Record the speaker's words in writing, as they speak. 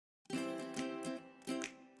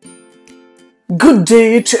Good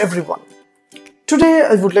day to everyone. Today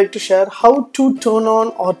I would like to share how to turn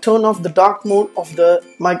on or turn off the dark mode of the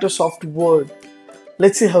Microsoft Word.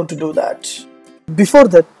 Let's see how to do that. Before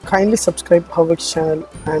that, kindly subscribe HowXT channel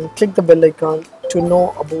and click the bell icon to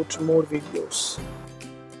know about more videos.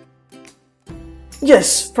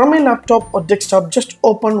 Yes, from my laptop or desktop, just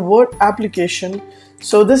open Word application.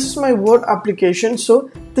 So this is my Word application. So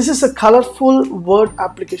this is a colorful Word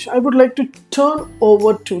application. I would like to turn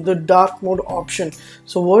over to the dark mode option.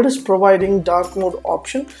 So Word is providing dark mode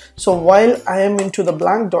option. So while I am into the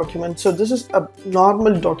blank document, so this is a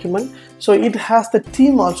normal document. So it has the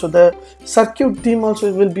theme also, the circuit theme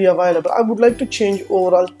also will be available. I would like to change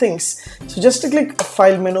overall things. So just click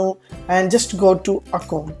File menu and just go to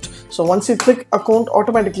Account. So once you click Account,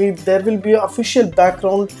 automatically there will be an official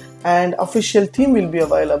background and official theme will be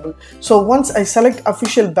available. So once I select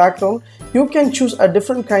official background, you can choose a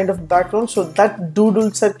different kind of background, so that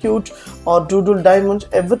doodle circuit or doodle diamonds,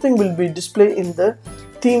 everything will be displayed in the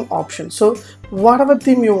theme option. So whatever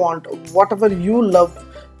theme you want, whatever you love,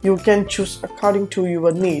 you can choose according to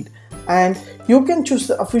your need, and you can choose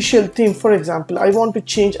the official theme. For example, I want to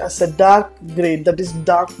change as a dark gray, that is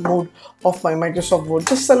dark mode of my Microsoft Word.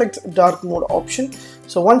 Just select dark mode option.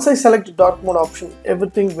 So once I select dark mode option,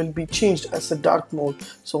 everything will be changed as a dark mode.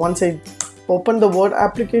 So once I open the Word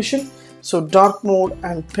application, so dark mode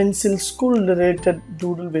and pencil school related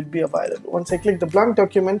doodle will be available. Once I click the blank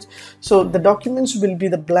documents, so the documents will be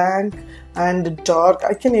the blank and dark.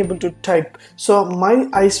 I can able to type, so my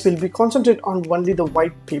eyes will be concentrate on only the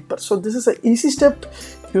white paper. So this is an easy step.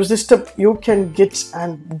 Use this step, you can get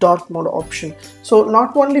and dark mode option. So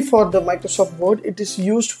not only for the Microsoft Word, it is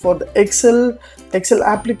used for the Excel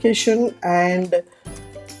application and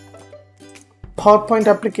PowerPoint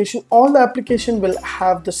application. All the application will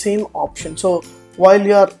have the same option. So while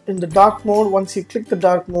you are in the dark mode, once you click the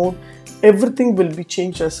dark mode, everything will be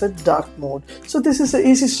changed as a dark mode. So this is an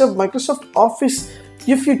easy step. Microsoft Office,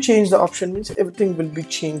 if you change the option, means everything will be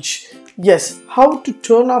changed. Yes, how to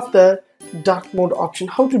turn off the dark mode option,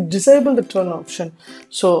 how to disable the turn option.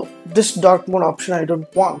 So this dark mode option I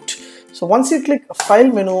don't want. So once you click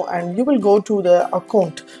File menu and you will go to the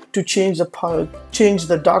account to change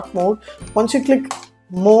the dark mode. Once you click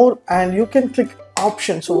More and you can click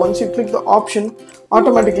Option. So once you click the option,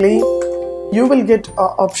 automatically you will get an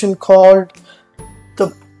option called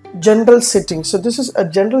the general setting. So this is a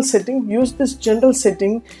general setting. Use this general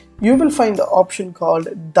setting. You will find the option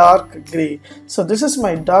called dark gray. So this is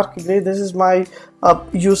my dark gray. This is my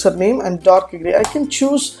username and dark gray. I can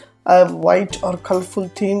choose a white or colorful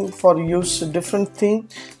theme for use a different theme.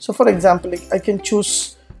 So for example, I can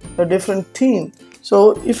choose a different theme.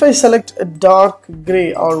 So if I select a dark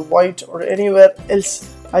gray or white or anywhere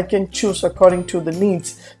else, I can choose according to the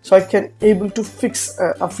needs. So I can able to fix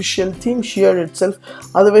a official theme here itself.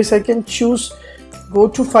 Otherwise I can choose, go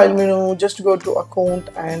to File menu, just go to Account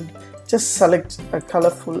and just select a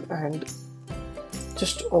colorful and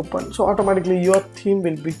just open. So automatically your theme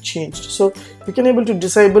will be changed. So you can able to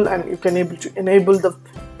disable and you can able to enable the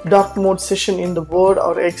dark mode session in the Word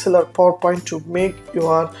or Excel or PowerPoint to make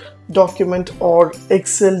your document or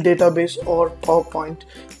Excel database or PowerPoint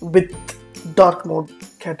with dark mode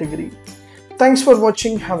category. Thanks for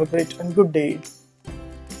watching. Have a great and good day.